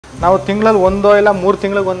ನಾವು ತಿಂಗಳಲ್ಲಿ ಒಂದೋ ಇಲ್ಲ 3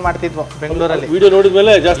 ತಿಂಗಳಿಗೆ ಒಂದು ಮಾಡ್ತಿದ್ವು ಬೆಂಗಳೂರಲ್ಲಿ. ವಿಡಿಯೋ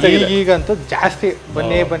ನೋಡಿದ್ಮೇಲೆ ಜಾಸ್ತಿ ಈಗಂತೂ ಜಾಸ್ತಿ.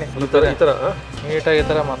 ಬನ್ನಿ ನೀಟಾಗಿ ಈ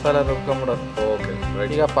ಥರ ಮಸಾಲೆ ರುಬ್ಕೊಂಬಿಡೋದು.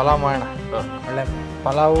 ಈಗ ಪಲಾವ್ ಮಾಡೋಣ. ಒಳ್ಳೆ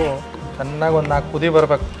ಪಲಾವು ಚೆನ್ನಾಗಿ ಒಂದು 4 ಕುದಿ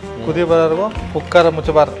ಬರಬೇಕು. ಕುದಿ ಬರೋರ್ಗು ಕುಕ್ಕರ್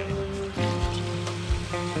ಮುಚ್ಚಬಾರ್ದು.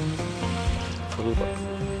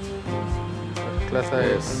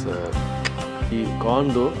 ಈ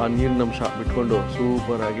ಕಾರ್ನ್ದು ಆ ನೀರಿನ ಅಂಶ ಬಿಟ್ಕೊಂಡು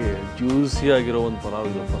ಸೂಪರ್ ಆಗಿ ಜ್ಯೂಸಿ ಆಗಿರೋ ಒಂದು ಪಲಾವ್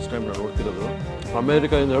ಇದು ಫಸ್ಟ್ ಟೈಮ್ ನಾನು ನೋಡ್ತಿರೋದು.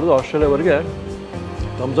 ಅಮೇರಿಕಾದಿಂದ ಹಿಡಿದು ಆಸ್ಟ್ರೇಲಿಯಾವರೆಗೆ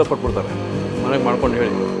ಥಮ್ಸ್ ಅಪ್ ಕೊಟ್ಬಿಡ್ತಾರೆ ಮನೆಗೆ ಮಾಡ್ಕೊಂಡು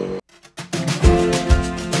ಹೇಳಿ.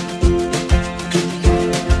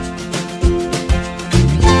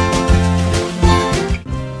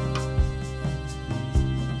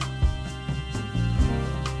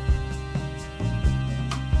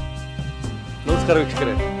 ನಮಸ್ಕಾರ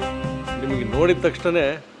ವೀಕ್ಷಕರೇ, ನಿಮಗೆ ನೋಡಿದ ತಕ್ಷಣ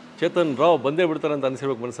ಚೇತನ್ ರಾವ್ ಬಂದೇ ಬಿಡ್ತಾರೆ ಅಂತ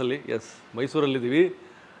ಅನಿಸಿರ್ಬೇಕು ಮನಸ್ಸಲ್ಲಿ. ಎಸ್, ಮೈಸೂರಲ್ಲಿದ್ದೀವಿ.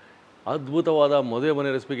 ಅದ್ಭುತವಾದ ಮದುವೆ ಮನೆ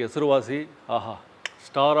ರೆಸಿಪಿಗೆ ಹೆಸರುವಾಸಿ, ಆಹಾ,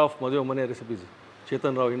 ಸ್ಟಾರ್ ಆಫ್ ಮದುವೆ ಮನೆ ರೆಸಿಪೀಸ್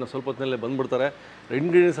ಚೇತನ್ ರಾವ್ ಇನ್ನು ಸ್ವಲ್ಪ ಹೊತ್ತಿನಲ್ಲೇ ಬಂದುಬಿಡ್ತಾರೆ.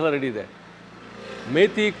 ಇಂಗ್ರೀಡಿಯೆಂಟ್ಸ್ ಎಲ್ಲ ರೆಡಿ ಇದೆ.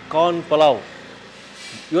 ಮೇಥಿ ಕಾರ್ನ್ ಪಲಾವ್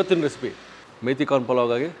ಇವತ್ತಿನ ರೆಸಿಪಿ. ಮೇಥಿ ಕಾರ್ನ್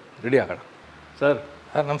ಪಲಾವ್ಗಾಗಿ ರೆಡಿ ಆಗೋಣ. ಸರ್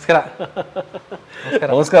ನಮಸ್ಕಾರ.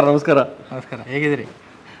 ನಮಸ್ಕಾರ. ನಮಸ್ಕಾರ. ನಮಸ್ಕಾರ. ಹೇಗಿದ್ದೀರಿ?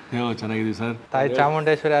 ಚೆನ್ನಾಗಿದ್ದೀವಿ ಸರ್. ತಾಯಿ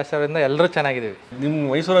ಚಾಮುಂಡೇಶ್ವರಿ ಆಶೀರ್ವಾದದಿಂದ ಎಲ್ಲರೂ ಚೆನ್ನಾಗಿದ್ದೀವಿ. ನಿಮ್ಮ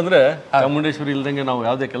ಮೈಸೂರು ಅಂದರೆ ಚಾಮುಂಡೇಶ್ವರಿ ಇಲ್ದಂಗೆ ನಾವು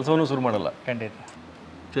ಯಾವುದೇ ಕೆಲಸವನ್ನು ಶುರು ಮಾಡಲ್ಲ. ಖಂಡಿತ.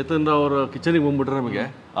 ಚೇತನ್ ರಾವ್ ಅವರ ಕಿಚನಿಗೆ ಬಂದ್ಬಿಟ್ರೆ ನಮಗೆ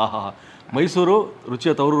ಆಹಾ, ಮೈಸೂರು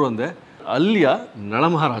ರುಚಿಯ ತವರು ಅಂದೆ, ಅಲ್ಲಿಯ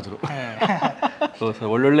ನಳಮಹಾರಾಜರು. ಸರ್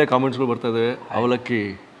ಒಳ್ಳೊಳ್ಳೆ ಕಾಮೆಂಟ್ಸ್ಗಳು ಬರ್ತಾ ಇದ್ದಾವೆ. ಅವಲಕ್ಕಿ,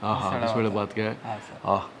 ಆಹಾ, ಬಿಸಿಬೇಳೆ ಬಾತ್ಗೆ,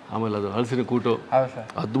 ಆಮೇಲೆ ಅದು ಹಲಸಿನ ಕೂಟು,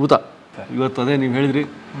 ಅದ್ಭುತ. ಇವತ್ತು ಅದೇ ನೀವು ಹೇಳಿದ್ರಿ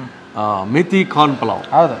ಮೇಥಿ ಕಾರ್ನ್ ಪಲಾವ್.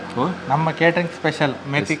 ಹೌದು, ನಮ್ಮ catering special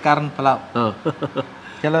methi corn pulao.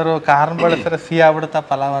 ಕೆಲವರು ಕಾರ್ನ್ ಬಳಸಿದ್ರೆ ಸಿಹಿ ಆಗ್ಬಿಡುತ್ತಾ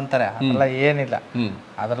ಪಲಾವ್ ಅಂತಾರೆ. ಅದೆಲ್ಲ ಏನಿಲ್ಲ,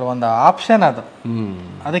 ಅದ್ರಲ್ಲಿ ಒಂದು ಆಪ್ಷನ್ ಅದು.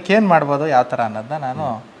 ಅದಕ್ಕೇನು ಮಾಡ್ಬೋದು, ಯಾವ ಥರ ಅನ್ನೋದನ್ನ ನಾನು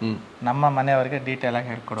ನಮ್ಮ ಮನೆಯವರಿಗೆ ಡೀಟೇಲ್ ಆಗಿ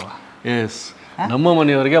ಹೇಳ್ಕೊಡುವ. ಎಸ್, ನಮ್ಮ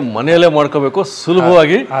ಮನೆಯವರಿಗೆ ಮನೆಯಲ್ಲೇ ಮಾಡ್ಕೋಬೇಕು,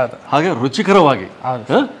 ಸುಲಭವಾಗಿ ಹಾಗೆ ರುಚಿಕರವಾಗಿ.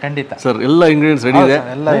 ಖಂಡಿತ ಸರ್. ಎಲ್ಲ ಇಂಗ್ರೀಡಿಯೆಂಟ್ಸ್ ರೆಡಿ ಇದೆ,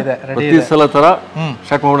 ಎಲ್ಲ ಇದೆ. ಪ್ರತಿ ಸಲ ಥರ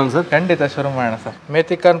ಸ್ಟಾರ್ಟ್ ಮಾಡೋಣ ಸರ್. ಖಂಡಿತ ಶುರು ಮಾಡೋಣ ಸರ್.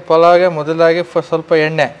 ಮೇಥಿ ಕಾರ್ನ್ ಪಲಾವ್ಗೆ ಮೊದಲಾಗಿ ಸ್ವಲ್ಪ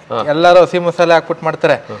ಎಣ್ಣೆ. ಎಲ್ಲರೂ ಹಸಿ ಮಸಾಲೆ ಹಾಕ್ಬಿಟ್ಟು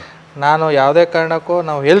ಮಾಡ್ತಾರೆ. ನಾನು ಯಾವುದೇ ಕಾರಣಕ್ಕೂ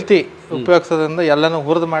ನಾವು ಹೆಲ್ತಿ ಉಪಯೋಗಿಸೋದ್ರಿಂದ ಎಲ್ಲನೂ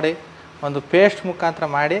ಹುರಿದು ಮಾಡಿ ಒಂದು ಪೇಸ್ಟ್ ಮುಖಾಂತರ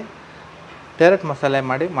ಮಾಡಿ ಡೈರೆಕ್ಟ್ ಮಸಾಲೆ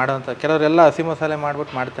ಮಾಡಿ ಮಾಡೋವಂಥ. ಕೆಲವರೆಲ್ಲ ಹಸಿ ಮಸಾಲೆ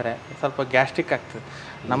ಮಾಡಿಬಿಟ್ಟು ಮಾಡ್ತಾರೆ, ಸ್ವಲ್ಪ ಗ್ಯಾಸ್ಟ್ರಿಕ್ ಆಗ್ತದೆ.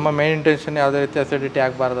 ನಮ್ಮ ಮೇನ್ ಇಂಟೆನ್ಷನ್ ಯಾವುದೇ ರೀತಿ ಅಸಿಡಿಟಿ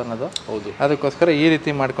ಆಗಬಾರ್ದು ಅನ್ನೋದು. ಹೌದು, ಅದಕ್ಕೋಸ್ಕರ ಈ ರೀತಿ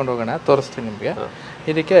ಮಾಡ್ಕೊಂಡು ಹೋಗೋಣ. ತೋರಿಸ್ತೀನಿ ನಿಮಗೆ.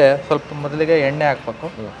 ಇದಕ್ಕೆ ಸ್ವಲ್ಪ ಮೊದಲಿಗೆ ಎಣ್ಣೆ ಹಾಕ್ಬೇಕು.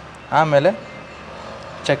 ಆಮೇಲೆ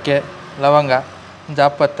ಚಕ್ಕೆ, ಲವಂಗ,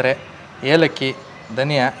 ಜಾಪತ್ರೆ, ಏಲಕ್ಕಿ,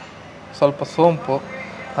 ಧನಿಯಾ, ಸ್ವಲ್ಪ ಸೋಂಪು,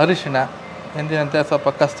 ಅರಿಶಿಣ, ಎಂದಿನಂತೆ ಸ್ವಲ್ಪ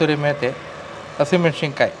ಕಸ್ತೂರಿ ಮೇಥಿ,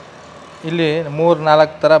 ಹಸಿಮೆಣ್ಸಿನ್ಕಾಯಿ. ಇಲ್ಲಿ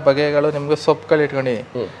 3-4 ಥರ ಬಗೆಗಳು ನಿಮಗೆ ಸೊಪ್ಪುಗಳು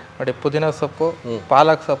ಇಟ್ಕೊಂಡಿದ್ದೀನಿ ನೋಡಿ. ಪುದೀನ ಸೊಪ್ಪು,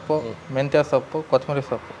 ಪಾಲಕ್ ಸೊಪ್ಪು, ಮೆಂತ್ಯ ಸೊಪ್ಪು, ಕೊತ್ತಂಬರಿ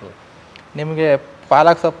ಸೊಪ್ಪು. ನಿಮಗೆ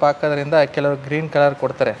ಪಾಲಕ್ ಸೊಪ್ಪು ಹಾಕೋದ್ರಿಂದ ಕೆಲವರು ಗ್ರೀನ್ ಕಲರ್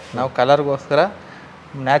ಕೊಡ್ತಾರೆ. ನಾವು ಕಲರ್ಗೋಸ್ಕರ,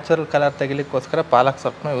 ನ್ಯಾಚುರಲ್ ಕಲರ್ ತೆಗಿಲಿಕ್ಕೋಸ್ಕರ ಪಾಲಕ್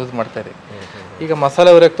ಸೊಪ್ಪನ್ನ ಯೂಸ್ ಮಾಡ್ತಾಯಿದ್ದೀವಿ. ಈಗ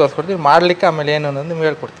ಮಸಾಲೆ ಹುರಿಯೋಕ್ಕೆ ತೋರಿಸ್ಕೊಡ್ತೀವಿ, ಮಾಡಲಿಕ್ಕೆ ಆಮೇಲೆ ಏನು ಅನ್ನೋದು ನಿಮ್ಗೆ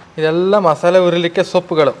ಹೇಳ್ಕೊಡ್ತೀವಿ. ಇದೆಲ್ಲ ಮಸಾಲೆ ಹುರಿಲಿಕ್ಕೆ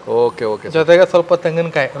ಸೊಪ್ಪುಗಳು. Okay okay. ಜೊತೆಗೆ ಸ್ವಲ್ಪ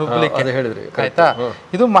ತೆಂಗಿನಕಾಯಿ ರುಬ್ಲಿಕ್ಕೆ ಹೇಳಿದ್ರಿ, ಆಯ್ತಾ?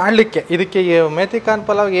 ಇದು ಮಾಡಲಿಕ್ಕೆ. ಇದಕ್ಕೆ ಮೇಥಿ ಕಾರ್ನ್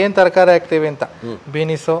ಪಲಾವ್ಗೆ ಏನು ತರಕಾರಿ ಹಾಕ್ತೀವಿ ಅಂತ,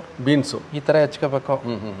 ಬೀನ್ಸು ಈ ಥರ ಹೆಚ್ಕೋಬೇಕು.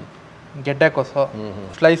 ಗೆಡ್ಡೆಕೋಸು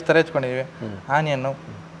ಸ್ಲೈಸ್ ಥರ ಹೆಚ್ಕೊಂಡಿದ್ದೀವಿ. ಆನಿಯನ್ನು,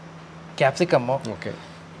 ಕ್ಯಾಪ್ಸಿಕಮ್ಮು,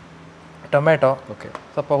 ಟೊಮೆಟೊ,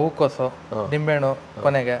 ಸ್ವಲ್ಪ ಹೂಕೋಸು, ನಿಂಬೆಹಣ್ಣು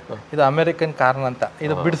ಕೊನೆಗೆ. ಇದು ಅಮೆರಿಕನ್ ಕಾರ್ನ್ ಅಂತ.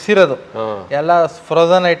 ಇದು ಬಿಡಿಸಿರೋದು. ಎಲ್ಲ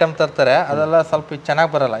ಫ್ರೋಸನ್ ಐಟಮ್ ತರ್ತಾರೆ, ಅದೆಲ್ಲ ಸ್ವಲ್ಪ ಚೆನ್ನಾಗಿ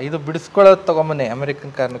ಬರಲ್ಲ. ಇದು ಬಿಡಿಸ್ಕೊಳ್ಳೋದು ತೊಗೊಂಬನ್ನಿ,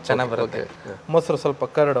 ಅಮೆರಿಕನ್ ಕಾರ್ನ್ ಚೆನ್ನಾಗಿ ಬರುತ್ತೆ. ಮೊಸರು, ಸ್ವಲ್ಪ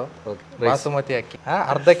ಕರಡು, ಬಾಸುಮತಿ ಅಕ್ಕಿ,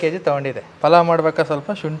 ಅರ್ಧ kg ತೊಗೊಂಡಿದೆ. ಪಲಾವ್ ಮಾಡ್ಬೇಕಾದ್ರೆ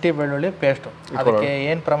ಸ್ವಲ್ಪ ಶುಂಠಿ ಬೆಳ್ಳುಳ್ಳಿ ಪೇಸ್ಟು. ಅದಕ್ಕೆ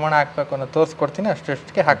ಏನು ಪ್ರಮಾಣ ಹಾಕ್ಬೇಕು ಅನ್ನೋ ತೋರಿಸ್ಕೊಡ್ತೀನಿ.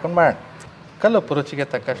 ಅಷ್ಟಕ್ಕೆ ಹಾಕೊಂಡು ಮಾಡೋಣ. ಕಲ್ಲುಪ್ಪು, ರುಚಿಗೆ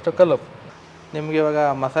ತಕ್ಕಷ್ಟು ಕಲ್ಲುಪ್ಪು. ನಿಮ್ಗೆ ಇವಾಗ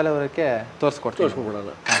ಮಸಾಲೆ ಹುರಿಯೋಕ್ಕೆ ತೋರಿಸ್ಕೊಡ್ತೀನಿ.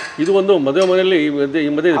 ಇದು ಒಂದು ಮದುವೆ ಮನೆಯಲ್ಲಿ ಈ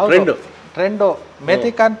ಮದುವೆ ಟ್ರೆಂಡು. ಮೇಥಿ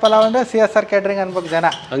ಕಾರ್ನ್ ಪಲಾವ್ ಅಂದರೆ CSR ಕ್ಯಾಟ್ರಿಂಗ್ ಅನ್ಬೇಕು ಜನ.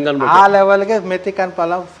 ಆ ಲೆವೆಲ್ಗೆ ಮೇಥಿ ಕಾರ್ನ್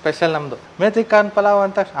ಪಲಾವ್ ಸ್ಪೆಷಲ್ ನಮ್ಮದು. ಮೇಥಿ ಕಾರ್ನ್ ಪಲಾವ್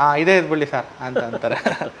ಅಂತ ಇದೇ ಇದ್ಬಿಡಿ ಸರ್ ಅಂತ ಅಂತಾರೆ.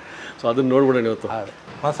 ಸೊ ಅದನ್ನ ನೋಡ್ಬಿಡೋಣ ಇವತ್ತು.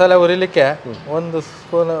 ಮಸಾಲೆ ಹುರಿಲಿಕ್ಕೆ 1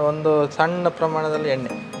 ಸ್ಪೂನ್, ಒಂದು ಸಣ್ಣ ಪ್ರಮಾಣದಲ್ಲಿ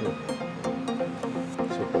ಎಣ್ಣೆ.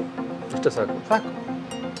 ಇಷ್ಟೇ ಸಾಕು. ಸಾಕು,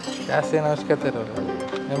 ಜಾಸ್ತಿ ಏನು ಅವಶ್ಯಕತೆ ಇರೋದು.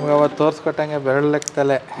 ನಿಮ್ಗೆ ಅವತ್ತು ತೋರಿಸ್ಕೊಟ್ಟಂಗೆ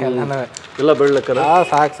ಬೆರಳೆಕ್ತಲೆ ಎಲ್ಲ ಬೆರಳೆಕ್ಕಲ್ಲ.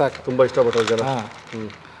 ಸಾಕು ಸಾಕು, ತುಂಬ ಇಷ್ಟಪಟ್ಟರು ಜನ.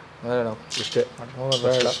 ಬೇಡ ಇಷ್ಟೇ,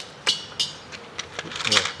 ಬೇಡ.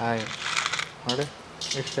 ಹಾಗೆ ನೋಡಿ,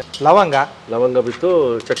 ಇಷ್ಟೇ. ಲವಂಗ ಬಿತ್ತು,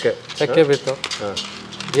 ಚಕ್ಕೆ ಬಿತ್ತು,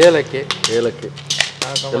 ಏಲಕ್ಕಿ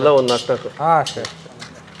ಎಲ್ಲ ಒಂದು 4. ಅಷ್ಟೇ.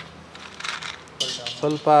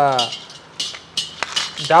 ಸ್ವಲ್ಪ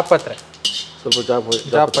ಜಾಪತ್ರೆ,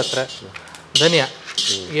 ಧನಿಯಾ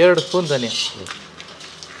 2 ಸ್ಪೂನ್ ಧನಿಯಾ,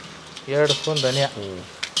 2 ಸ್ಪೂನ್ ಧನಿಯಾ.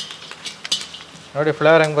 ನೋಡಿ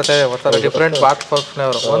ಫ್ಲೇವರ್ ಹೆಂಗೆ ಬರ್ತಾಯಿದೆ, ಒಂಥರ ಡಿಫ್ರೆಂಟ್ ಬಾತ್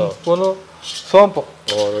ಫ್ಲೇವರ್. 1 ಸ್ಪೂನು ಸೋಂಪು.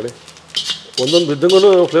 ನೋಡಿ, ಒಂದೊಂದು ಬಿದ್ದಂಗೂ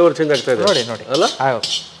ಫ್ಲೇವರ್ ಚೇಂಜ್ ಆಗ್ತಾ ಇದೆ ನೋಡಿ ಅಲ್ಲ.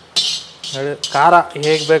 ನೋಡಿ ಖಾರ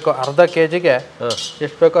ಹೇಗೆ ಬೇಕೋ ಅರ್ಧ ಕೆಜಿಗೆ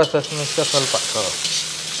ಎಷ್ಟು ಬೇಕೋ ಅಷ್ಟು ಹಸಿಮೆಣಸಿನಕಾಯಿ ಸ್ವಲ್ಪ.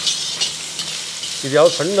 ಇದು ಯಾವ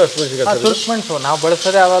ಸಣ್ಣ ಹಸಿಮೆಣಸಿನಕಾಯಿ? ಸುರ್ಕ್ ಮೆಣಸು ನಾವು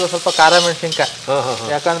ಬಳಸೋದೇ ಯಾವಾಗ ಸ್ವಲ್ಪ ಖಾರ ಮೆಣಸಿನ್ಕಾಯಿ.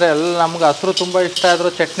 ಯಾಕಂದ್ರೆ ಎಲ್ಲ ನಮ್ಗೆ ಹಸಿರು ತುಂಬ ಇಷ್ಟ ಆದರೂ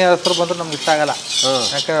ಚಟ್ನಿ ಹಸಿರು ಬಂದರೂ ನಮ್ಗೆ ಇಷ್ಟ ಆಗಲ್ಲ.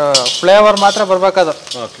 ಯಾಕಂದ್ರೆ ಫ್ಲೇವರ್ ಮಾತ್ರ ಬರ್ಬೇಕದು,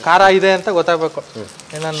 ಖಾರ ಇದೆ ಅಂತ ಗೊತ್ತಾಗಬೇಕು.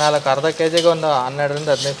 ಇನ್ನೊಂದು 4 ಅರ್ಧ ಕೆಜಿಗೆ ಒಂದು 12ರಿಂದ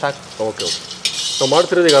 15 ಸಾಕು. Okay okay. ನಾವು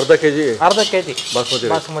ಮಾಡ್ತಿರೋದು ಈಗ ಅರ್ಧ ಕೆಜಿ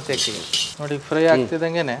ಬಾಸುಮತಿ ಅಕ್ಕಿ. ನೋಡಿ ಫ್ರೈ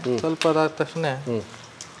ಆಗ್ತಿದ್ದಂಗೆ ಸ್ವಲ್ಪ ಅದಾದ ತಕ್ಷಣ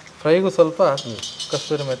ಫ್ರೈಗೂ ಸ್ವಲ್ಪ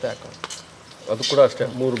ಕಸ್ತೂರಿ ಮೆಂತ್ಯ ಹಾಕೋದು. ಅದು ಕೂಡ ಅಷ್ಟೇ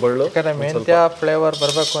 3 ಬಳ್ಳು. ಯಾಕಂದರೆ ಮೆಂತ್ಯ ಫ್ಲೇವರ್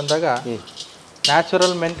ಬರಬೇಕು ಅಂದಾಗ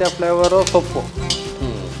ನ್ಯಾಚುರಲ್ ಮೆಂತ್ಯ ಫ್ಲೇವರು ಸೊಪ್ಪು,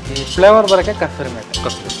 ಈ ಫ್ಲೇವರ್ ಬರೋಕ್ಕೆ ಕಸ್ತೂರಿ ಮೆಂತ್ಯ.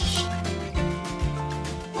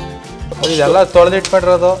 ಇದೆಲ್ಲ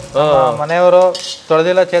ತೊಳೆದಿಟ್ಕೊಂಡಿರೋದು. ಮನೆಯವರು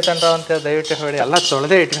ತೊಳೆದಿಲ್ಲ ಚೇತನ್ ರಾವ್ ಅಂತ ದಯವಿಟ್ಟು ಹೇಳಿ, ಎಲ್ಲ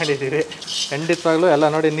ತೊಳೆದೇ ಇಟ್ಕೊಂಡಿದ್ದೀವಿ ಖಂಡಿತವಾಗ್ಲೂ. ಎಲ್ಲ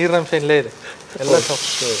ನೋಡಿ ನೀರಿನಂಶ ಇಲ್ಲೇ ಇದೆ, ಎಲ್ಲ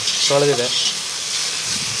ತೊಳೆದಿದೆ.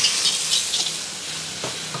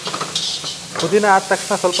 ಪುದೀನ ಆದ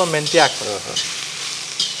ತಕ್ಷಣ ಸ್ವಲ್ಪ ಮೆಂತ್ಯ ಹಾಕ್ತಾರೆ.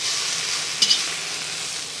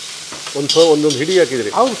 ಒಂದೊಂದು ಹಿಡಿ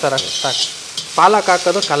ಹಾಕಿದ್ರಿ? ಹೌದು ಸರ್, ಅಷ್ಟು ಸಾಕು. ಪಾಲಕ್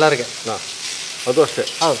ಹಾಕೋದು ಕಲರ್ಗೆ, ಅದು ಅಷ್ಟೇ.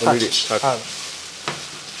 ಹೌದು,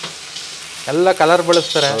 ಎಲ್ಲ ಕಲರ್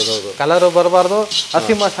ಬಳಸ್ತಾರೆ. ಕಲರು ಬರಬಾರ್ದು.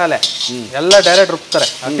 ಹಸಿ ಮಸಾಲೆ ಎಲ್ಲ ಡೈರೆಕ್ಟ್ ರುಬ್ತಾರೆ.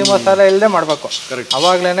 ಹಸಿ ಮಸಾಲೆ ಇಲ್ಲದೆ ಮಾಡಬೇಕು,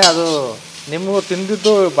 ಅವಾಗಲೇ ಅದು ನಿಮಗೂ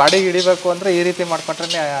ತಿಂದಿದ್ದು ಬಾಡಿಗೆ ಹಿಡಿಬೇಕು ಅಂದರೆ ಈ ರೀತಿ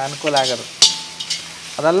ಮಾಡ್ಕೊಂಡ್ರೆ ಅನುಕೂಲ ಆಗೋದು.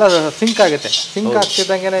 ಅದೆಲ್ಲ ಸಿಂಕ್ ಆಗುತ್ತೆ. ಸಿಂಕ್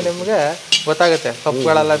ಆಗ್ತಿದ್ದಂಗೆ ನಿಮಗೆ ಗೊತ್ತಾಗುತ್ತೆ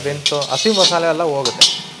ಸೊಪ್ಪುಗಳೆಲ್ಲ ಬೆಂತು, ಹಸಿ ಮಸಾಲೆ ಎಲ್ಲ ಹೋಗುತ್ತೆ.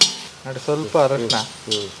 ನೋಡಿ ಸ್ವಲ್ಪ ಅರಶಿನ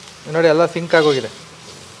ನೋಡಿ ಎಲ್ಲ ಸಿಂಕ್ ಆಗೋಗಿದೆ.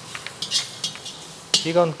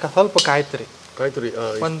 ಈಗ ಒಂದು ಸ್ವಲ್ಪ ಕಾಯಿ ತುರಿ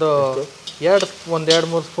ಒಂದು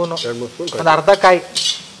 2-3 ಸ್ಪೂನು, ಒಂದು ಅರ್ಧ ಕಾಯಿ.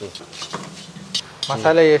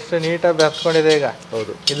 ಮಸಾಲೆ ಎಷ್ಟು ನೀಟಾಗಿ ಬೆರೆಸ್ಕೊಂಡಿದೆ ಈಗ.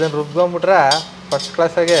 ಇದನ್ನು ರುಬ್ಕೊಂಡ್ಬಿಟ್ರೆ ಫಸ್ಟ್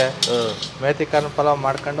ಕ್ಲಾಸಾಗೆ ಮೇಥಿ ಕಾರ್ನ್ ಪಲಾವ್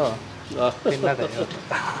ಮಾಡ್ಕೊಂಡು ತಿನ್ನೋದೆ.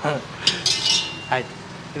 ಆಯ್ತು,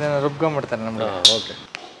 ಇದನ್ನು ರುಬ್ಕೊಂಡ್ಬಿಡ್ತಾರೆ ನಮ್ಗೆ. ಓಕೆ.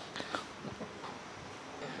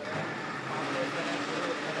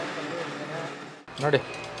 ನೋಡಿ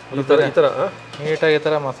ಈ ಥರ ನೀಟಾಗಿ ಈ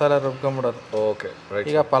ಥರ ಮಸಾಲೆ ರುಬ್ಕೊಂಬಿಡೋದು. ಓಕೆ.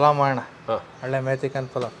 ಈಗ ಪಲಾವ್ ಮಾಡೋಣ, ಒಳ್ಳೆ ಮೇಥಿ ಕಾರ್ನ್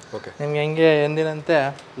ಪಲಾವ್. ನಿಮ್ಗೆ ಹೆಂಗೆ ಎಂದಿನಂತೆ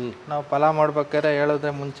ನಾವು ಪಲಾವ್ ಮಾಡ್ಬೇಕಾದ್ರೆ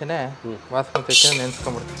ಹೇಳೋದ್ರೆ ಮುಂಚೆನೆ ಬಾಸ್ಮತಿ ಅಕ್ಕಿ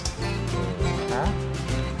ನೆನೆಸ್ಕೊಂಬಿಡ್ತೀವಿ.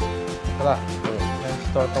 ಅಲ್ಲ, ನೆನೆಸಿ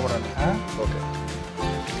ತೊಳ್ಕೊಂಬಿಡೋಣ. ಓಕೆ.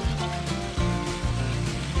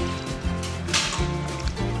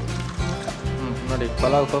 ನೋಡಿ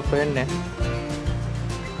ಪಲಾವ್ ಸ್ವಲ್ಪ ಎಣ್ಣೆ,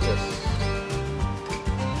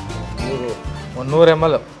 100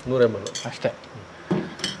 ml ಅಷ್ಟೇ.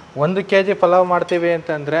 1 kg ಪಲಾವ್ ಮಾಡ್ತೀವಿ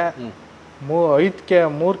ಅಂತಂದರೆ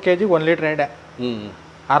 3 kg 1 ಲೀಟ್ರ್ ಎಣ್ಣೆ,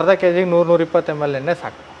 ಅರ್ಧ ಕೆಜಿಗೆ 100-120 ml ಎಣ್ಣೆ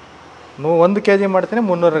ಸಾಕು. 1 kg ಮಾಡ್ತೀನಿ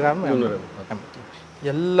 300 ಗ್ರಾಮ್.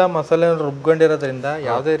 ಎಲ್ಲ ಮಸಾಲೆ ರುಬ್ಕೊಂಡಿರೋದ್ರಿಂದ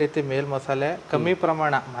ಯಾವುದೇ ರೀತಿ ಮೇಲ್ ಮಸಾಲೆ ಕಮ್ಮಿ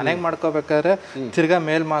ಪ್ರಮಾಣ. ಮನೆಗೆ ಮಾಡ್ಕೋಬೇಕಾದ್ರೆ ತಿರ್ಗಾ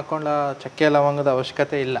ಮೇಲ್ ಮಾಡ್ಕೊಂಡು ಚಕ್ಕೆ ಲವಂಗದ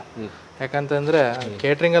ಅವಶ್ಯಕತೆ ಇಲ್ಲ. ಯಾಕಂತಂದರೆ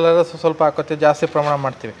ಕೇಟ್ರಿಂಗ್ ಎಲ್ಲ ಸ್ವಲ್ಪ ಹಾಕೋತೀವಿ, ಜಾಸ್ತಿ ಪ್ರಮಾಣ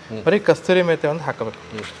ಮಾಡ್ತೀವಿ. ಬರೀ ಕಸ್ತೂರಿ ಮೇಥಿ ಒಂದು ಹಾಕೋಬೇಕು.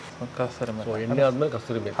 ಕಸ್ತೂರಿ ಮೇಥಿ ಎಣ್ಣೆ ಆದ್ಮೇಲೆ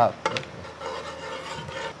ಕಸ್ತೂರಿ ಮೇಥಿ.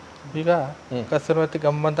 ಈಗ ಕಸ್ತೂರಿ ಮೇಥಿ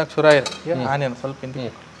ಗಮ್ಮಂತಾಗ ಶುರು ಆಗಿದೆ. ಈಗ ಆನಿಯನ್ ಸ್ವಲ್ಪ ಹಿಂದೆ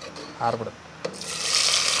ಆರ್ಬಿಡೋದು.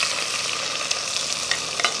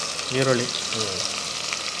 ಈರುಳ್ಳಿ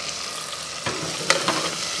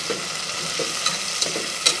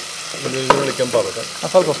ಕೆಂಪಾಗಬೇಕು,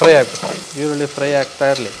 ಸ್ವಲ್ಪ ಫ್ರೈ ಆಗಬೇಕು. ಈರುಳ್ಳಿ ಫ್ರೈ ಆಗ್ತಾ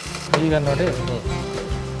ಇರಲಿ. ಈಗ ನೋಡಿ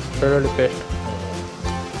ಬೆಳ್ಳುಳ್ಳಿ ಪೇಸ್ಟ್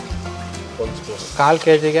 1 ಸ್ಪೂನ್. 1/4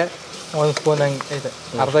 kgಗೆ 1 ಸ್ಪೂನ್ ಹಂಗೆ ಇದೆ.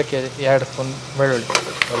 ಅರ್ಧ kg 2 ಸ್ಪೂನ್ ಬೆಳ್ಳುಳ್ಳಿ.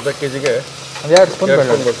 ಅರ್ಧ kgಗೆ 2 ಸ್ಪೂನ್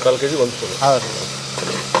ಬೆಳ್ಳುಳ್ಳಿ. 1/4 kg 1 ಸ್ಪೂನ್. ಹೌದು.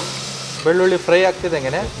 ಬೆಳ್ಳುಳ್ಳಿ ಫ್ರೈ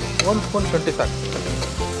ಆಗ್ತಿದ್ದಂಗೆ 1 ಸ್ಪೂನ್ ಶುಂಠಿ ಸಾಕು.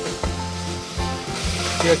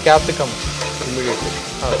 ಈಗ ಕ್ಯಾಪ್ಸಿಕಮ್ ಇಮಿಡಿಯೇಟ್ಲಿ.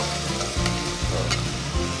 ಹೌದು.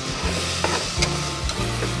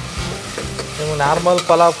 ನಿಮ್ಗೆ ನಾರ್ಮಲ್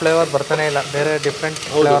ಪಲಾವ್ ಫ್ಲೇವರ್ ಬರ್ತಾನೆ ಇಲ್ಲ, ಬೇರೆ ಡಿಫ್ರೆಂಟ್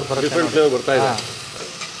ಫ್ಲೇವರ್ ಬರುತ್ತೆ.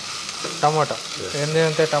 ಟೊಮೊಟೊ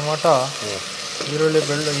ಎಂದಿನಂತೆ ಟೊಮೊಟೊ, ಈರುಳ್ಳಿ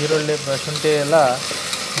ಶುಂಠಿ ಎಲ್ಲ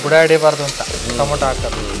ಬುಡ ಹಿಡಿಬಾರ್ದು ಅಂತ ಟೊಮೊಟೊ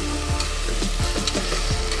ಹಾಕೋದು.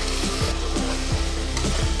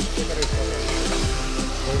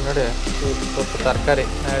 ನೋಡಿ ಸ್ವಲ್ಪ ತರಕಾರಿ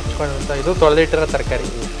ಹೆಚ್ಕೊಂಡಂತ, ಇದು ತೊಳೆದಿಟ್ಟಿರೋ ತರಕಾರಿ.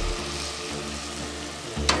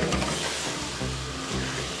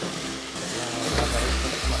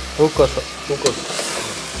 ಹೂಕೋಸು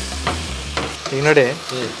ಈಗ ನೋಡಿ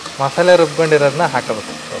ಮಸಾಲೆ ರುಬ್ಕೊಂಡಿರೋದನ್ನ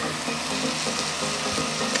ಹಾಕಬೇಕು.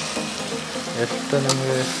 ಎಷ್ಟು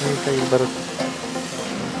ನಿಮಗೆ ನೀಟಾಗಿ ಬರುತ್ತೆ.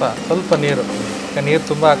 ಸ್ವಲ್ಪ ನೀರು, ನೀರು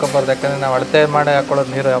ತುಂಬ ಹಾಕೋಬಾರ್ದು. ಯಾಕಂದರೆ ನಾವು ಅಳತೆ ಮಾಡಿ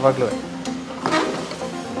ಹಾಕೊಳ್ಳೋದು ನೀರು ಯಾವಾಗಲೂ.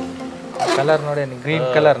 ಕಲರ್ ನೋಡಿ, ಗ್ರೀನ್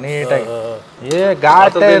ಕಲರ್ ನೀಟಾಗಿ.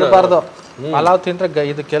 ಘಾಟೆ ಇರಬಾರ್ದು. ಪಲಾವ್ ತಿಂದರೆ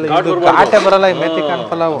ಇದು ಘಾಟೆ ಬರಲ್ಲ. ಈ ಮೇಥಿ ಕಾರ್ನ್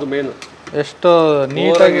ಪಲಾವ್ ಎಷ್ಟು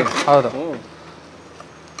ನೀಟಾಗಿ. ಹೌದು.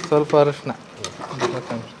 ಸ್ವಲ್ಪ ಅರಿಶಿನ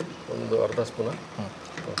ಒಂದು ಅರ್ಧ ಸ್ಪೂನ.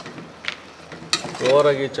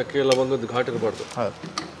 ಓವರಾಗಿ ಚಕ್ಕೆ ಲವಂಗದ ಘಾಟ್ ಇರಬಾರ್ದು. ಹೌದು.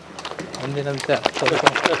 ಒಂದಿನಂತೆ ಸ್ವಲ್ಪ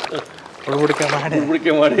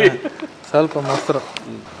ಬುಡ್ಬುಡಿಕೆ ಮಾಡಿ ಸ್ವಲ್ಪ ಮೊಸರು,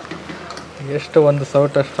 ಎಷ್ಟು ಒಂದು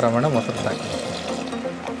ಸೌಟಷ್ಟು ಪ್ರಮಾಣ ಮೊಸರು ಸಾಕು,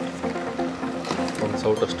 ಒಂದು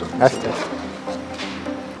ಸೌಟಷ್ಟು ಅಷ್ಟೇ.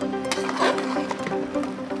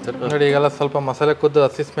 ನೋಡಿ ಈಗೆಲ್ಲ ಸ್ವಲ್ಪ ಮಸಾಲೆ ಕುದ್ದು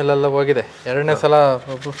ಹಸಿ ಸ್ಮೆಲ್ಲೆಲ್ಲ ಹೋಗಿದೆ. ಎರಡನೇ ಸಲ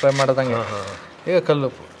ಉಪ್ಪು ಫ್ರೈ ಮಾಡೋದಂಗೆ. ಈಗ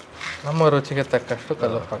ಕಲ್ಲುಪ್ಪು, ನಮ್ಮ ರುಚಿಗೆ ತಕ್ಕಷ್ಟು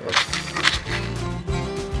ಕಲ್ಲುಪ್ಪು ಹಾಕೋದು.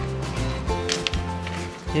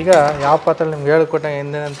 ಈಗ ಯಾವ ಪಾತ್ರೆ ನಿಮ್ಗೆ ಹೇಳ್ಕೊಟ್ಟಂಗೆ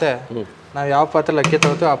ಹಿಂದಿನಂತೆ ನಾವು ಯಾವ ಪಾತ್ರೆ ಅಕ್ಕಿ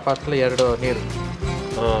ತಗೋತೀವಿ ಆ ಪಾತ್ರೆ 2 ನೀರು.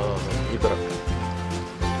 ಈ ಥರ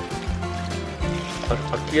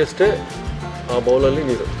ಅಕ್ಕಿ ಅಷ್ಟೇ ಆ ಬೌಲಲ್ಲಿ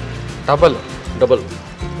ನೀರು ಡಬಲ್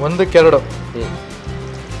 1ಕ್ಕೆ 2.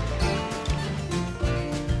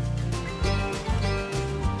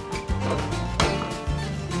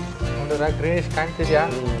 ನೋಡಿದ್ರ ಗ್ರೀನಿಶ್ ಕಾಣ್ತಿದ್ಯಾ?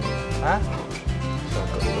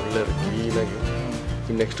 ಒಳ್ಳೆ ಕ್ಲೀನಾಗಿ.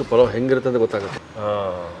 ನೆಕ್ಸ್ಟ್ ಪಲಾವ್ ಹೆಂಗಿರುತ್ತೆ ಅಂತ ಗೊತ್ತಾಗುತ್ತೆ.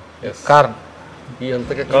 ಕಾರ್ನ್ ಈ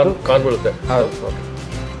ಹಂತಕ್ಕೆ ಕಾರ್ನ್ ಬೀಳುತ್ತೆ. ಹೌದು.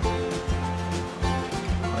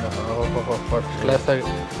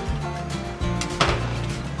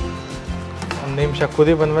 ಒಂದು ನಿಮಿಷ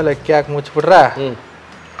ಕುದಿ ಬಂದ್ಮೇಲೆ ಅಕ್ಕಿ ಹಾಕಿ ಮುಚ್ಚಿಬಿಟ್ರೆ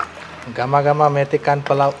ಘಮ ಘಮ ಮೇಥಿ ಕಾರ್ನ್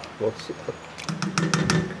ಪಲಾವ್.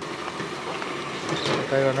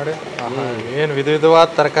 ನೋಡಿ ಏನು ವಿಧವಾದ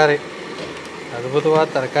ತರಕಾರಿ, ಅದ್ಭುತವಾದ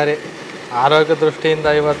ತರಕಾರಿ. ಆರೋಗ್ಯ ದೃಷ್ಟಿಯಿಂದ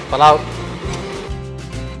ಇವತ್ತು ಪಲಾವ್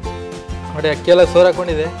ನೋಡಿ. ಅಕ್ಕಿಯೆಲ್ಲ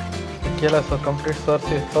ಸೋರಾಕೊಂಡಿದೆ, ಅಕ್ಕಿಯೆಲ್ಲ ಕಂಪ್ಲೀಟ್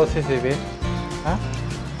ಸೋಸಿದ್ದೀವಿ. ಹಾಂ,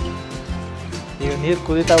 ಈಗ ನೀರು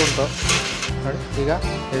ಕುದೀತಾ ಉಂಟು ನೋಡಿ. ಈಗ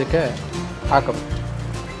ಇದಕ್ಕೆ ಹಾಕಬೇಕು.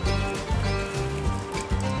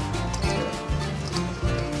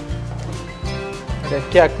 ನೋಡಿ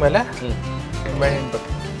ಅಕ್ಕಿ ಹಾಕ್ಮೇಲೆ ನಿಂಬೆಹಣ್ಣು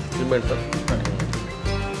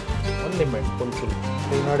ಒಂದು ನಿಂಬೆಹಣ್ಣು ಒಂದು ಚೂರು.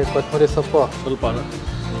 ಈಗ ನೋಡಿ ಕೊತ್ತಂಬರಿ ಸೊಪ್ಪು ಸ್ವಲ್ಪ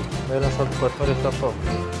ಮೇಲೆ ಸ್ವಲ್ಪ ಕೊತ್ತಂಬರಿ ಸೊಪ್ಪು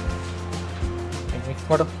ಮಿಕ್ಸ್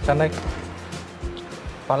ಮಾಡು ಚೆನ್ನಾಗಿ.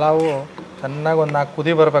 ಪಲಾವು ಚೆನ್ನಾಗಿ ಒಂದು 4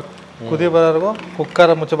 ಕುದಿ ಬರಬೇಕು. ಕುದಿ ಬರೋವರೆಗೂ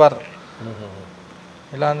ಕುಕ್ಕರ್ ಮುಚ್ಚಬಾರ್ದು,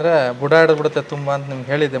 ಇಲ್ಲಾಂದರೆ ಬುಡ ಹಿಡಿದ್ಬಿಡುತ್ತೆ ತುಂಬ ಅಂತ ನಿಮ್ಗೆ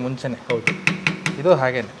ಹೇಳಿದ್ದೆ ಮುಂಚೆನೆ. ಹೌದು, ಇದು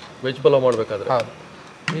ಹಾಗೇನೆ ವೆಜ್ ಪಲಾವ್ ಮಾಡಬೇಕಾದ್ರೆ. ಹೌದು,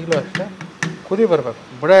 ಈಗಲೂ ಅಷ್ಟೇ ಕುದಿ ಬರಬೇಕು.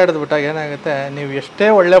 ಬುಡ ಹಿಡಿದ್ಬಿಟ್ಟಾಗ ಏನಾಗುತ್ತೆ, ನೀವು ಎಷ್ಟೇ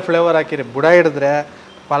ಒಳ್ಳೆ ಫ್ಲೇವರ್ ಹಾಕಿರಿ, ಬುಡ ಹಿಡಿದ್ರೆ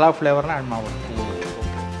ಪಲಾವ್ ಫ್ಲೇವರ್ನ ಆ್ಯಡ್ ಮಾಡ್ಬಿಡ್ತೀವಿ.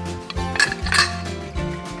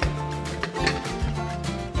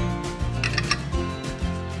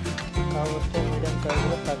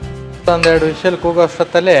 ಒಂದೆರಡು ವಿಷಲ್ ಕೂಗೋ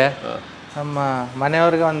ಅಷ್ಟೊತ್ತಲ್ಲಿ ನಮ್ಮ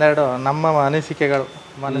ಮನೆಯವ್ರಿಗೆ ಒಂದೆರಡು ನಮ್ಮ ಅನಿಸಿಕೆಗಳು,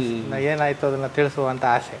 ಮನಸ್ಸು ಏನಾಯ್ತು ಅದನ್ನು ತಿಳಿಸುವಂಥ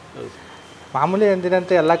ಆಸೆ. ಮಾಮೂಲಿ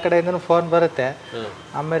ಎಂದಿನಂತೆ ಎಲ್ಲ ಕಡೆಯಿಂದನೂ ಫೋನ್ ಬರುತ್ತೆ.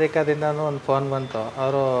 ಅಮೇರಿಕಾದಿಂದನೂ ಒಂದು ಫೋನ್ ಬಂತು.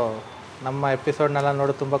 ಅವರು ನಮ್ಮ ಎಪಿಸೋಡ್ನೆಲ್ಲ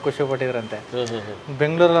ನೋಡಿ ತುಂಬ ಖುಷಿ ಪಟ್ಟಿದ್ರಂತೆ.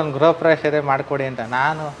 ಬೆಂಗಳೂರಲ್ಲಿ ಒಂದು ಗೃಹ ಪ್ರವೇಶ ಇದೆ ಮಾಡಿಕೊಡಿ ಅಂತ.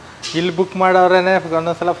 ನಾನು ಇಲ್ಲಿ ಬುಕ್ ಮಾಡೋರೇ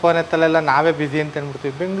ಒಂದೊಂದ್ಸಲ ಫೋನ್ ಎತ್ತಲೆಲ್ಲ ನಾವೇ ಬ್ಯುಸಿ ಅಂತ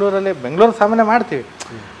ಅಂದ್ಬಿಡ್ತೀವಿ. ಬೆಂಗಳೂರು ಸಾಮಾನ್ಯ ಮಾಡ್ತೀವಿ,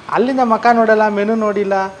 ಅಲ್ಲಿಂದ ಮಕ ನೋಡಲ್ಲ, ಮೆನು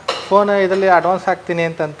ನೋಡಿಲ್ಲ, ಫೋನ್ ಇದರಲ್ಲಿ ಅಡ್ವಾನ್ಸ್ ಹಾಕ್ತೀನಿ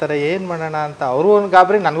ಅಂತಂತಾರೆ. ಏನು ಮಾಡೋಣ ಅಂತ ಅವರು ಒಂದು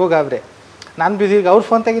ಗಾಬರಿ, ನನಗೂ ಗಾಬರಿ. ನಾನು ಬ್ಯುಸಿ, ಅವ್ರು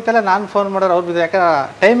ಫೋನ್ ತೆಗಿತಲ್ಲ, ನಾನು ಫೋನ್ ಮಾಡೋರು ಅವ್ರು ಬ್ಯುಸಿ. ಯಾಕಂದ್ರೆ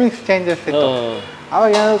ಟೈಮಿಂಗ್ಸ್ ಚೇಂಜಸ್ ಇತ್ತು.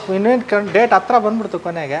 ಅವಾಗ ಇನ್ನೇನು ಡೇಟ್ ಹತ್ರ ಬಂದ್ಬಿಡ್ತು.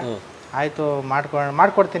 ಕೊನೆಗೆ ಆಯಿತು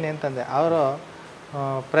ಮಾಡ್ಕೊಡ್ತೀನಿ ಅಂತಂದೆ. ಅವರು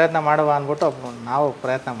ಪ್ರಯತ್ನ ಮಾಡುವ ಅಂದ್ಬಿಟ್ಟು ನಾವು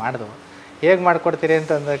ಪ್ರಯತ್ನ ಮಾಡಿದ್ವು. ಹೇಗೆ ಮಾಡ್ಕೊಡ್ತೀರಿ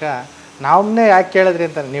ಅಂತಂದಾಗ ನಾವನ್ನೇ ಯಾಕೆ ಕೇಳಿದ್ರಿ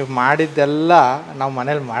ಅಂತ, ನೀವು ಮಾಡಿದ್ದೆಲ್ಲ ನಾವು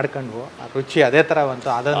ಮನೇಲಿ ಮಾಡ್ಕೊಂಡ್ವು, ರುಚಿ ಅದೇ ಥರ ಬಂತು.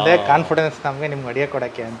 ಅದೊಂದೇ ಕಾನ್ಫಿಡೆನ್ಸ್ ನಮಗೆ ನಿಮ್ಗೆ ಅಡಿಗೆ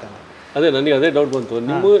ಕೊಡೋಕ್ಕೆ ಅಂತ. ಅದೇ ನನಗೆ ಅದೇ ಡೌಟ್ ಬಂತು,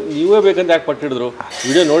 ನೀವೇ ಬೇಕಂತ ಯಾಕೆ ಪಟ್ಟಿಡಿದ್ರು?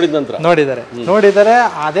 ವಿಡಿಯೋ ನೋಡಿದ ನಂತರ ನೋಡಿದ್ದಾರೆ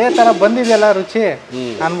ಅದೇ ಥರ ಬಂದಿದೆಯಲ್ಲ ರುಚಿ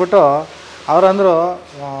ಅಂದ್ಬಿಟ್ಟು ಅವರಂದ್ರು.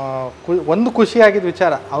 ಒಂದು ಖುಷಿಯಾಗಿದ್ದ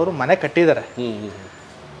ವಿಚಾರ, ಅವರು ಮನೆ ಕಟ್ಟಿದ್ದಾರೆ,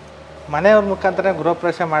 ಮನೆಯವ್ರ ಮುಖಾಂತರ ಗೃಹ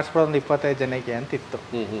ಪ್ರವೇಶ ಮಾಡಿಸ್ಬಿಡೋ ಒಂದು 25 ಜನಕ್ಕೆ ಅಂತಿತ್ತು.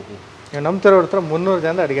 ನೀವು ನಂಬ್ತಿರೋ ಹೊರತು 300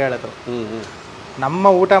 ಜನ ಅಡುಗೆ ಹೇಳಿದ್ರು. ನಮ್ಮ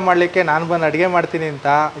ಊಟ ಮಾಡಲಿಕ್ಕೆ ನಾನು ಬಂದು ಅಡುಗೆ ಮಾಡ್ತೀನಿ ಅಂತ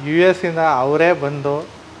US ಇಂದ ಅವರೇ ಬಂದು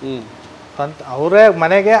ಅವರೇ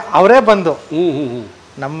ಮನೆಗೆ ಅವರೇ ಬಂದು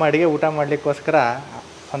ನಮ್ಮ ಅಡುಗೆ ಊಟ ಮಾಡಲಿಕ್ಕೋಸ್ಕರ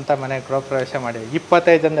ಸ್ವಂತ ಮನೆ ಗೃಹ ಪ್ರವೇಶ ಮಾಡಿ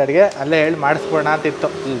 25 ಜನದ ಅಡುಗೆ ಅಲ್ಲೇ ಹೇಳಿ ಮಾಡಿಸ್ಬೋಣ ಅಂತಿತ್ತು.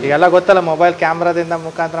 ಈಗೆಲ್ಲ ಗೊತ್ತಲ್ಲ, ಮೊಬೈಲ್ ಕ್ಯಾಮ್ರಾದಿಂದ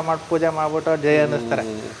ಮುಖಾಂತರ ಮಾಡಿ ಪೂಜೆ ಮಾಡ್ಬಿಟ್ಟು ಜೈ ಅನ್ನಿಸ್ತಾರೆ.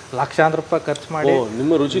 ಲಕ್ಷಾಂತರ ರೂಪಾಯಿ ಖರ್ಚು ಮಾಡಿ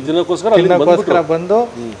ನಿಮ್ಮ ರುಚಿ ತಿನ್ನೋಕ್ಕೋಸ್ಕರ ಬಂದು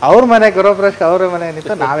ಅವ್ರ ಮನೆ ಗೃಹ ಪ್ರವೇಶ ಅವ್ರ ಮನೆ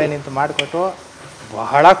ನಿಂತು ನಾವೇ ನಿಂತು ಮಾಡಿಕೊಟ್ಟು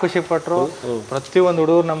ಬಹಳ ಖುಷಿ ಪಟ್ಟರು. ಪ್ರತಿಯೊಂದು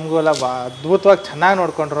ಹುಡುಗರು ನಮಗೂ ಎಲ್ಲ ಅದ್ಭುತವಾಗಿ ಚೆನ್ನಾಗಿ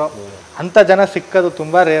ನೋಡ್ಕೊಂಡ್ರು. ಅಂಥ ಜನ ಸಿಕ್ಕೋದು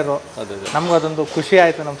ತುಂಬ ರೇರು. ನಮ್ಗೆ ಅದೊಂದು ಖುಷಿ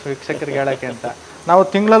ಆಯಿತು ನಮ್ಮ ವೀಕ್ಷಕರಿಗೆ ಹೇಳೋಕ್ಕೆ ಅಂತ. ನಾವು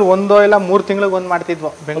ತಿಂಗಳಲ್ಲಿ 1 ಇಲ್ಲ 3 ತಿಂಗಳಿಗೆ ಒಂದು ಮಾಡ್ತಿದ್ವು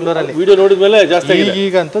ಬೆಂಗಳೂರಲ್ಲಿ. ವಿಡಿಯೋ ನೋಡಿದ್ಮೇಲೆ ಜಾಸ್ತಿ,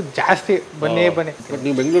 ಈಗಂತೂ ಜಾಸ್ತಿ. ಬನ್ನಿ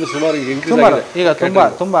ನೀವು ಬೆಂಗಳೂರು ಸುಮಾರು ಈಗ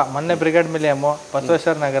ತುಂಬ ಮೊನ್ನೆ ಬ್ರಿಗೇಡ್ ಮಿಲಿಯಮ್ಮು,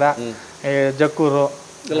 ಬಸವೇಶ್ವರ ನಗರ, ಜಕ್ಕೂರು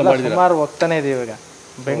ಸುಮಾರು ಹೋಗ್ತಾನೆ ಇದೀವಿ. ಈಗ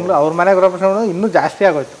ಬೆಂಗಳೂರು ಅವ್ರ ಮನೆ ಗೃಹ ಇನ್ನೂ ಜಾಸ್ತಿ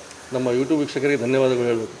ಆಗೋಯ್ತು. ನಮ್ಮ ಯೂಟ್ಯೂಬ್ ವೀಕ್ಷಕರಿಗೆ ಧನ್ಯವಾದಗಳು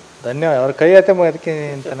ಹೇಳ್ಬೇಕು. ಧನ್ಯವಾದ. ಅವ್ರ ಕೈ ಐತೆ ಅದಕ್ಕೆ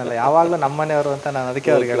ಅಂತಾನಲ್ಲ, ಯಾವಾಗಲೂ ನಮ್ಮ ಮನೆಯವರು ಅಂತ ನಾನು ಅದಕ್ಕೆ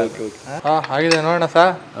ಅವ್ರಿಗೆ ಹೇಳೋದು. ಆಗಿದೆ ನೋಡೋಣ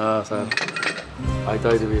ಸರ್. ಸರ್ ಆಯ್ತಾ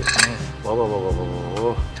ಇದೀವಿ. ಬಾಬಾ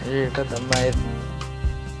ದಮ್ಮ ಆಯ್ತು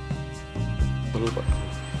ಸ್ವಲ್ಪ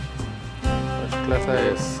ಫಸ್ಟ್ ಕ್ಲಾಸ್.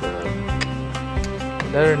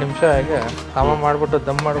 2 ನಿಮಿಷ ಹಾಗೆ ಸಾಮ ಮಾಡಿಬಿಟ್ಟು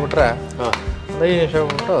ದಮ್ ಮಾಡಿಬಿಟ್ರೆ 5 ನಿಮಿಷ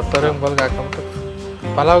ಬಿಟ್ಟು ಸರ್ವಿಂಗ್ ಬಲ್ಗೆ ಹಾಕೊಂಬಿಟ್ಟು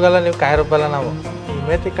ಪಲಾವ್ಗೆಲ್ಲ ನೀವು ಕಾಯಿ ರುಬ್ಬಲ್ಲ ನಾವು ಈ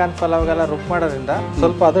ಮೇಥಿ ಕಾರ್ನ್ ಪಲಾವ್ಗೆಲ್ಲ ರುಬ್ಬ್ ಮಾಡೋದ್ರಿಂದ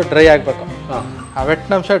ಸ್ವಲ್ಪ ಅದು ಡ್ರೈ ಆಗಬೇಕು. ಆ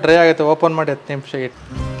ವೆಟ್ನಂಶ ಡ್ರೈ ಆಗುತ್ತೆ. ಓಪನ್ ಮಾಡಿ 10 ನಿಮಿಷ ಇಟ್ಟು.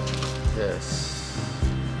 ಎಸ್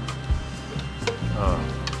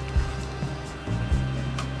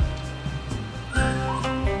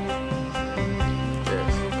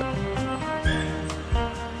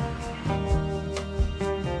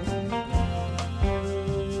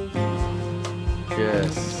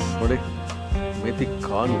ನೋಡಿ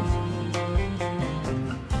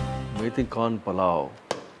methi corn pulao.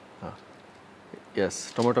 S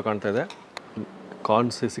tomato ಕಾಣ್ತಾ ಇದೆ,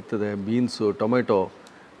 ಕಾರ್ನ್ಸ್ ಸಿಗ್ತದೆ, ಬೀನ್ಸು, ಟೊಮೆಟೊ,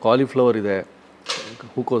 ಕಾಲಿಫ್ಲವರ್ ಇದೆ,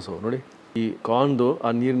 ಹೂಕೋಸು. ನೋಡಿ ಈ ಕಾರ್ನ್ದು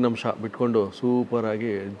ಆ ನೀರಿನ ಅಂಶ ಬಿಟ್ಕೊಂಡು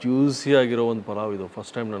ಸೂಪರಾಗಿ ಜ್ಯೂಸಿಯಾಗಿರೋ ಒಂದು ಪಲಾವ್ ಇದು.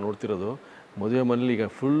 ಫಸ್ಟ್ ಟೈಮ್ ನಾನು ನೋಡ್ತಿರೋದು. ಮದುವೆ ಮನೇಲಿ ಈಗ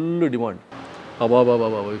ಫುಲ್ ಡಿಮಾಂಡ್.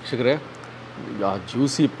 ಅಬಾಬಾಬಾಬಾ ವೀಕ್ಷಕರೇ, ಆ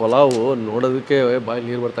ಜ್ಯೂಸಿ ಪಲಾವು ನೋಡೋದಕ್ಕೆ ಬಾಯಲ್ಲಿ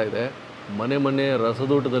ನೀರು ಬರ್ತಾಯಿದೆ. ಮನೆ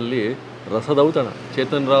ರಸದೂಟದಲ್ಲಿ ರಸದೌತಣ,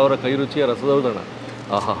 ಚೇತನ್ ರಾವ್ ಅವರ ಕೈ ರುಚಿಯ ರಸದೌತಣ.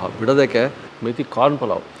 ಆಹಾ ಬಿಡೋದಕ್ಕೆ. ಮೇಥಿ ಕಾರ್ನ್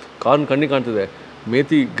ಪಲಾವ್, ಕಾರ್ನ್ ಕಣ್ಣಿಗೆ ಕಾಣ್ತಿದೆ,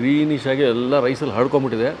 ಮೇಥಿ ಗ್ರೀನಿಶ್ ಆಗಿ ಎಲ್ಲ ರೈಸಲ್ಲಿ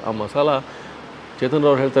ಹರಡ್ಕೊಂಬಿಟ್ಟಿದೆ. ಆ ಮಸಾಲ ಚೇತನ್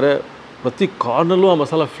ರಾವ್ ಹೇಳ್ತಾರೆ ಪ್ರತಿ ಕಾರ್ನಲ್ಲೂ ಆ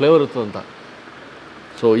ಮಸಾಲ ಫ್ಲೇವರ್ ಇರ್ತದಂತ.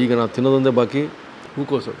 ಸೊ ಈಗ ನಾವು ತಿನ್ನೋದೊಂದೇ ಬಾಕಿ.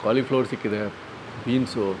 ಹೂಕೋಸು, ಕಾಲಿಫ್ಲವರ್ ಸಿಕ್ಕಿದೆ,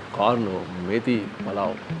 ಬೀನ್ಸು, ಕಾರ್ನು, ಮೇಥಿ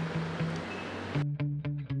ಪಲಾವ್.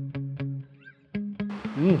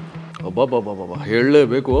 ಅಬ್ಬಬ್ಬಬ್ಬಬ್ಬ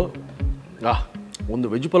ಹೇಳಲೇಬೇಕು. ಒಂದು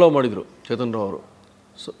ವೆಜ್ ಪಲಾವ್ ಮಾಡಿದರು ಚೇತನ್ ರಾವ್ ಅವರು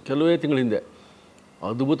ಕೆಲವೇ ತಿಂಗಳ ಹಿಂದೆ.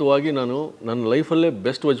 ಅದ್ಭುತವಾಗಿ ನಾನು ನನ್ನ ಲೈಫಲ್ಲೇ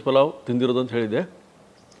ಬೆಸ್ಟ್ ವೆಜ್ ಪಲಾವ್ ತಿಂದಿರೋದು ಅಂತ ಹೇಳಿದ್ದೆ.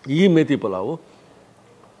 ಈ ಮೇಥಿ ಪಲಾವು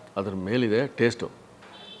ಅದರ ಮೇಲಿದೆ ಟೇಸ್ಟು.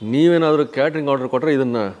 ನೀವೇನಾದರೂ ಕ್ಯಾಟ್ರಿಂಗ್ ಆರ್ಡರ್ ಕೊಟ್ಟರೆ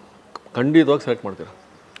ಇದನ್ನು ಖಂಡಿತವಾಗಿ ಸೆಲೆಕ್ಟ್ ಮಾಡ್ತೀರಾ.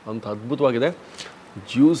 ಅಂಥ ಅದ್ಭುತವಾಗಿದೆ.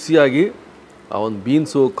 ಜ್ಯೂಸಿಯಾಗಿ ಆ ಒಂದು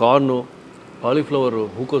ಬೀನ್ಸು, ಕಾರ್ನು, ಕಾಲಿಫ್ಲವರು,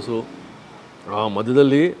 ಹೂಕೋಸು, ಆ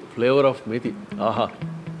ಮಧ್ಯದಲ್ಲಿ ಫ್ಲೇವರ್ ಆಫ್ ಮೇಥಿ. ಆಹಾ.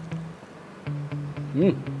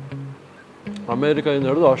 ಅಮೇರಿಕಾದಿಂದ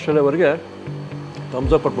ಹಿಡಿದು ಆಸ್ಟ್ರೇಲಿಯಾವರೆಗೆ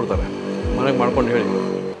ಥಮ್ಸ್ ಅಪ್ ಕೊಟ್ಬಿಡ್ತಾರೆ. ಮನೆಗೆ ಮಾಡ್ಕೊಂಡು ಹೇಳಿ,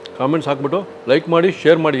 ಕಾಮೆಂಟ್ಸ್ ಹಾಕ್ಬಿಟ್ಟು ಲೈಕ್ ಮಾಡಿ,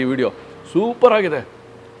 ಶೇರ್ ಮಾಡಿ. ಈ ವಿಡಿಯೋ ಸೂಪರ್ ಆಗಿದೆ.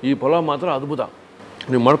 ಈ ಪಲಾವ್ ಮಾತ್ರ ಅದ್ಭುತ.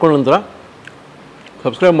 ನೀವು ಮಾಡ್ಕೊಂಡ ನಂತರ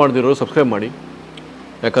ಸಬ್ಸ್ಕ್ರೈಬ್ ಮಾಡದಿರೋರು ಸಬ್ಸ್ಕ್ರೈಬ್ ಮಾಡಿ.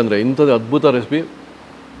 ಯಾಕಂದರೆ ಇಂಥದ್ದು ಅದ್ಭುತ ರೆಸಿಪಿ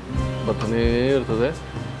ಬರ್ತಾನೇ ಇರ್ತದೆ.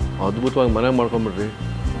 ಅದ್ಭುತವಾಗಿ ಮನೆಗೆ ಮಾಡ್ಕೊಂಬಿಡ್ರಿ.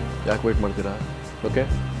 ಯಾಕೆ ವೆಯ್ಟ್ ಮಾಡ್ತೀರಾ? Okay,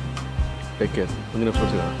 take care. ಮುಂದಿನ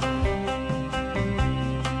ಎಪಿಸೋಡ್ ಸಿಗೋಣ.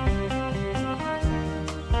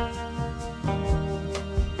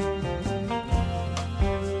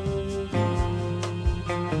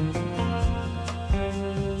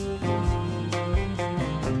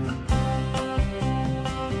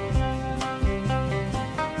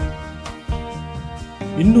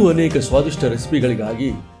 ಇನ್ನೂ ಅನೇಕ ಸ್ವಾದಿಷ್ಟ ರೆಸಿಪಿಗಳಿಗಾಗಿ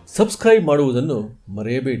ಸಬ್ಸ್ಕ್ರೈಬ್ ಮಾಡುವುದನ್ನು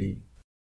ಮರೆಯಬೇಡಿ.